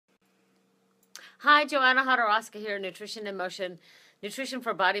Hi, Joanna Hodorowska here, Nutrition in Motion, nutrition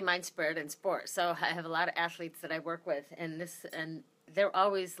for body, mind, spirit, and sport. So I have a lot of athletes that I work with, and they're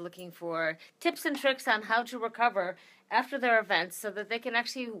always looking for tips and tricks on how to recover after their events so that they can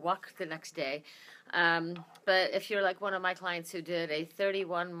actually walk the next day. But if you're like one of my clients who did a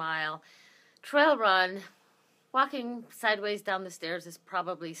 31-mile trail run, walking sideways down the stairs is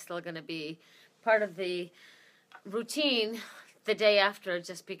probably still going to be part of the routine the day after,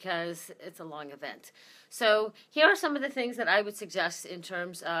 just because it's a long event. So here are some of the things that I would suggest in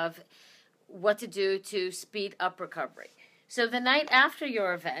terms of what to do to speed up recovery. So the night after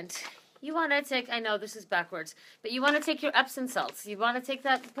your event, you want to take, I know this is backwards, but you want to take your Epsom salts. You want to take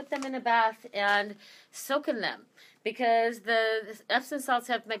that, put them in a bath and soak in them, because the Epsom salts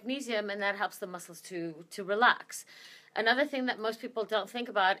have magnesium and that helps the muscles to relax. Another thing that most people don't think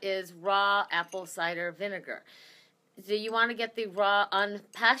about is raw apple cider vinegar. So you want to get the raw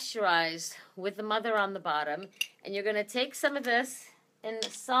unpasteurized with the mother on the bottom, and you're going to take some of this, and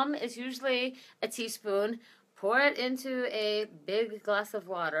some is usually a teaspoon, pour it into a big glass of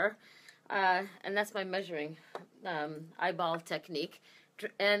water, and that's my measuring eyeball technique,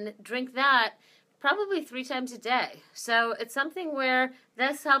 and drink that probably 3 times a day. So it's something where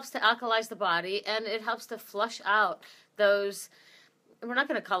this helps to alkalize the body, and it helps to flush out those, we're not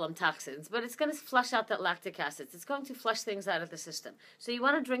going to call them toxins, but it's going to flush out that lactic acids. It's going to flush things out of the system. So you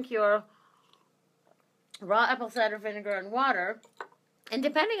want to drink your raw apple cider vinegar and water, and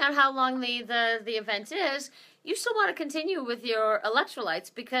depending on how long the event is, you still want to continue with your electrolytes,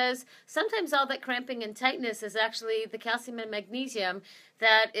 because sometimes all that cramping and tightness is actually the calcium and magnesium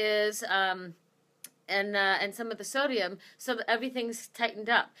that is and some of the sodium, so that everything's tightened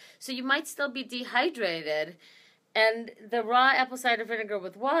up. So you might still be dehydrated, and the raw apple cider vinegar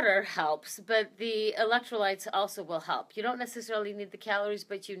with water helps, but the electrolytes also will help. You don't necessarily need the calories,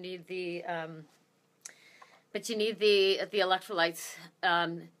 but you need the electrolytes,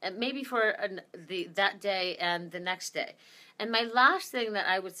 and maybe for that day and the next day. And my last thing that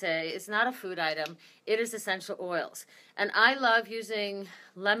I would say is not a food item. It is essential oils. And I love using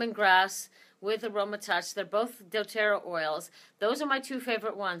lemongrass with Aroma Touch. They're both doTERRA oils. Those are my 2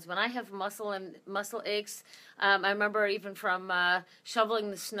 favorite ones. When I have muscle aches, I remember even from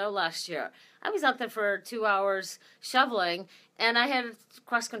shoveling the snow last year. I was out there for 2 hours shoveling, and I had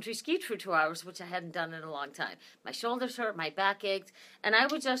cross-country skied for 2 hours, which I hadn't done in a long time. My shoulders hurt, my back ached, and I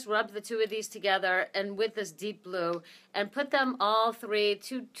would just rub the 2 of these together and with this deep blue, and put them all 3,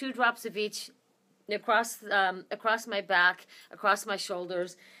 two drops of each across my back, across my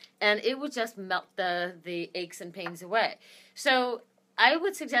shoulders, and it would just melt the aches and pains away. So I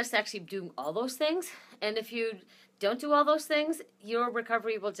would suggest actually doing all those things, and if you don't do all those things, your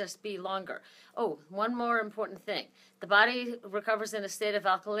recovery will just be longer. Oh, one more important thing. The body recovers in a state of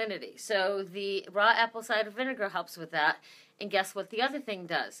alkalinity, so the raw apple cider vinegar helps with that. And guess what the other thing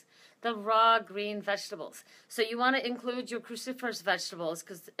does? The raw green vegetables. So you want to include your cruciferous vegetables,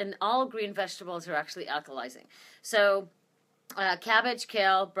 and all green vegetables are actually alkalizing. So cabbage,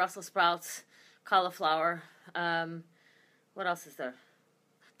 kale, Brussels sprouts, cauliflower. What else is there?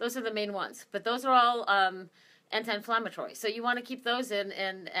 Those are the main ones. But those are all anti-inflammatory. So you want to keep those in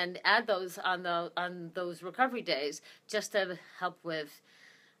and add those on those recovery days, just to help with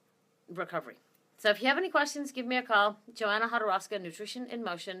recovery. So if you have any questions, give me a call. Joanna Hodorowska, Nutrition in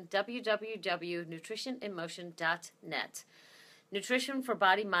Motion, www.nutritioninmotion.net. Nutrition for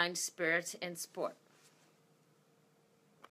body, mind, spirit, and sport.